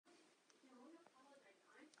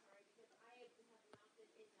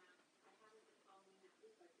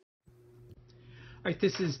All right,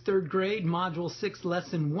 this is third grade, Module 6,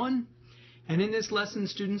 Lesson 1. And in this lesson,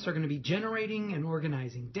 students are going to be generating and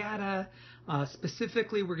organizing data.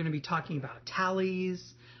 Specifically, we're going to be talking about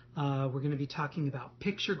tallies. We're going to be talking about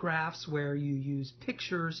picture graphs where you use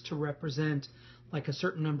pictures to represent like a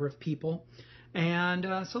certain number of people. And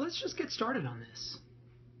so let's just get started on this.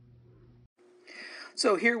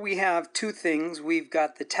 So here we have two things. We've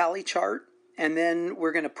got the tally chart, and then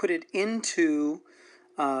we're going to put it into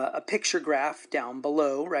a picture graph down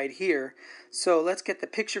below right here. So let's get the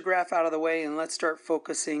picture graph out of the way and let's start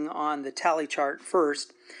focusing on the tally chart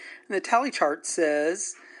first. And the tally chart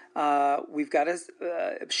says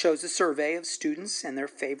shows a survey of students and their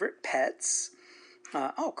favorite pets.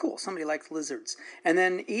 Oh, cool. Somebody likes lizards. And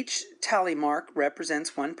then each tally mark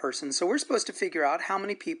represents one person. So we're supposed to figure out how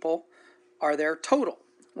many people are there total.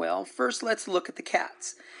 Well, first let's look at the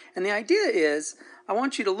cats. And the idea is I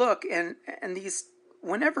want you to look and these,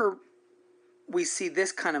 whenever we see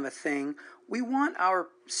this kind of a thing, we want our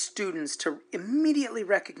students to immediately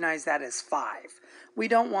recognize that as 5. We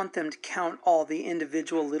don't want them to count all the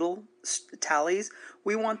individual little tallies.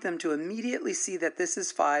 We want them to immediately see that this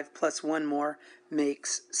is 5 plus one more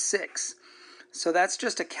makes 6. So that's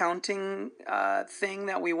just a counting thing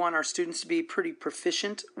that we want our students to be pretty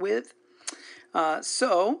proficient with.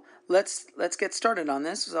 So let's get started on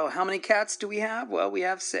this. So how many cats do we have? Well, we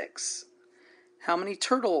have 6. How many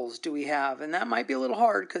turtles do we have? And that might be a little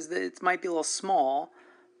hard because it might be a little small,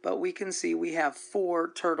 but we can see we have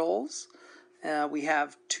 4 turtles. We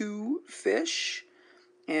have 2 fish.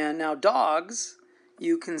 And now dogs,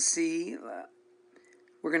 you can see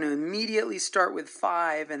we're going to immediately start with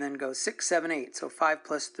 5 and then go 6, 7, 8. So 5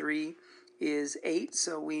 plus 3 is 8.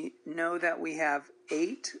 So we know that we have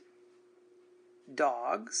 8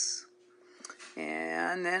 dogs.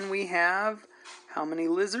 And then we have how many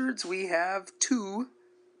lizards? We have 2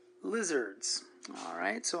 lizards. All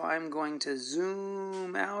right, so I'm going to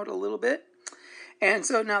zoom out a little bit. And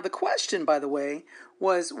so now the question, by the way,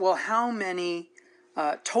 was, well, how many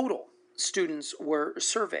total students were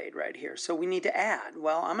surveyed right here? So we need to add.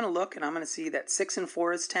 Well, I'm going to look and I'm going to see that 6 and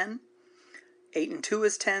 4 is 10. 8 and 2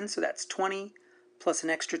 is 10, so that's 20. Plus an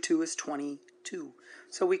extra 2 is 22.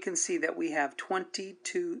 So we can see that we have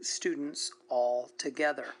 22 students all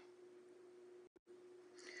together.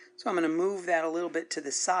 So I'm going to move that a little bit to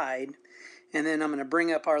the side, and then I'm going to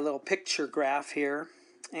bring up our little picture graph here.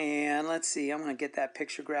 And let's see, I'm going to get that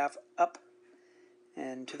picture graph up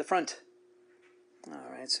and to the front.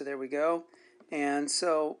 All right, so there we go. And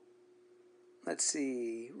so let's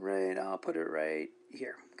see, I'll put it right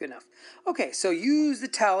here. Good enough. Okay, so use the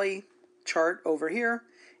tally chart over here,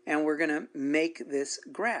 and we're going to make this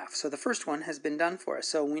graph. So the first one has been done for us.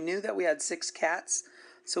 So we knew that we had 6 cats,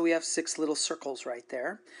 so we have 6 little circles right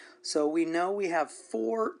there. So we know we have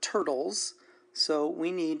 4 turtles, so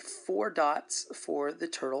we need 4 dots for the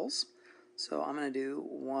turtles. So I'm going to do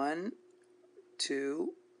 1,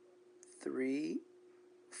 2, 3,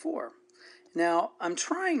 4. Now I'm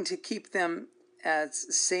trying to keep them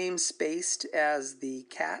as same spaced as the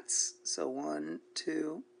cats. So 1,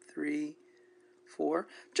 2, 3, 4,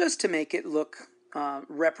 just to make it look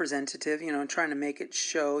representative, trying to make it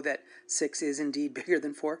show that 6 is indeed bigger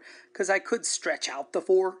than 4, because I could stretch out the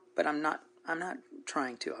 4, but I'm not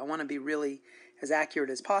trying to. I want to be really as accurate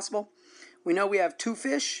as possible. We know we have 2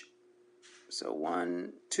 fish, so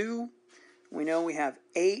 1, 2. We know we have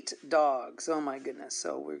 8 dogs. Oh my goodness.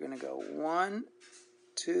 So we're going to go 1,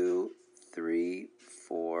 2, 3,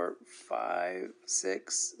 4, 5,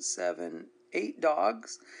 6, 7, 8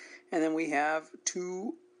 dogs. And then we have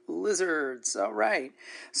 2 lizards. All right.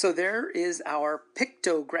 So there is our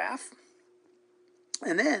pictograph.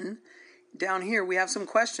 And then down here we have some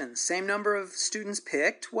questions. Same number of students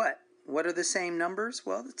picked. What? What are the same numbers?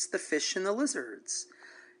 Well, it's the fish and the lizards.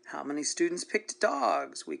 How many students picked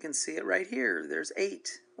dogs? We can see it right here. There's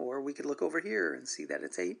 8. Or we could look over here and see that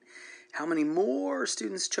it's 8. How many more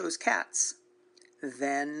students chose cats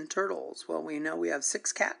than turtles? Well, we know we have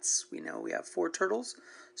 6 cats. We know we have 4 turtles.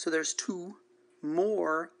 So there's 2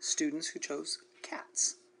 more students who chose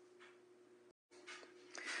cats.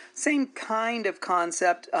 Same kind of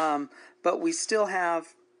concept, but we still have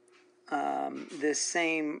this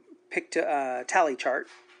same tally chart.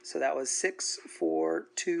 So that was 6, 4,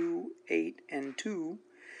 2, 8, and 2.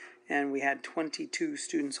 And we had 22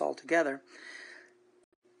 students altogether.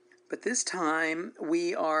 But this time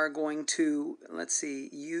we are going to,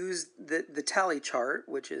 use the tally chart,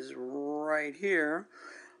 which is right here,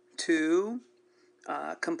 to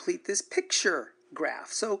complete this picture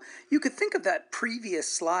graph. So you could think of that previous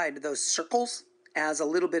slide, those circles, as a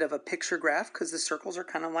little bit of a picture graph, because the circles are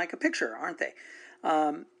kind of like a picture, aren't they?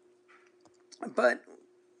 But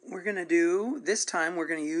we're going to do, this time we're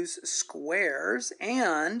going to use squares,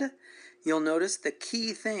 and you'll notice the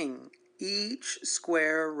key thing. Each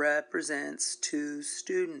square represents 2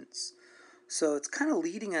 students. So it's kind of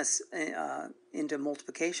leading us into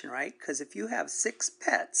multiplication, right? Because if you have 6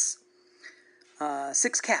 pets,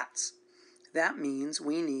 6 cats, that means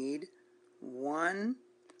we need 1,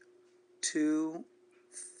 2,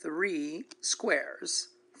 3 squares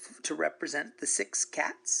to represent the 6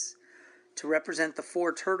 cats. To represent the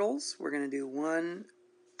 4 turtles, we're going to do 1,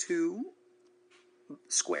 2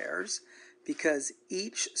 squares, because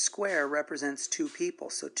each square represents 2 people,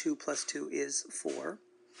 so 2 plus 2 is 4.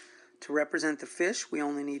 To represent the fish, we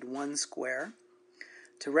only need 1 square.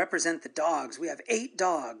 To represent the dogs, we have 8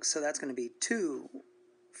 dogs, so that's going to be 2,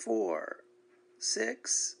 4,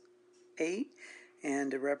 6, 8.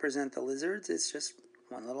 And to represent the lizards, it's just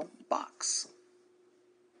one little box.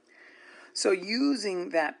 So using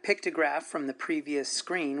that pictograph from the previous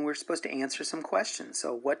screen, we're supposed to answer some questions.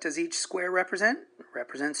 So what does each square represent? It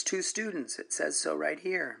represents 2 students. It says so right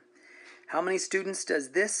here. How many students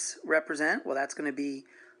does this represent? Well, that's going to be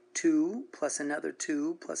 2 plus another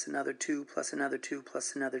 2 plus another 2 plus another 2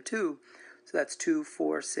 plus another 2. So that's 2,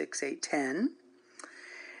 4, 6, 8, 10.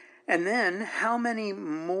 And then how many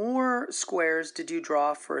more squares did you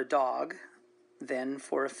draw for a dog than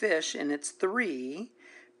for a fish? And it's 3,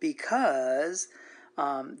 because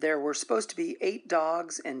there were supposed to be 8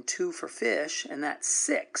 dogs and 2 for fish, and that's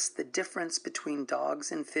 6. The difference between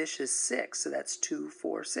dogs and fish is 6, so that's 2,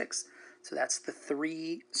 4, 6. So that's the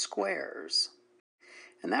 3 squares.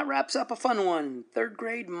 And that wraps up a fun one. 3rd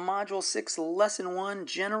grade, Module 6, Lesson 1,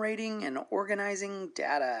 Generating and Organizing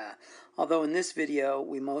Data. Although in this video,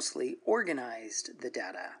 we mostly organized the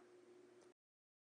data.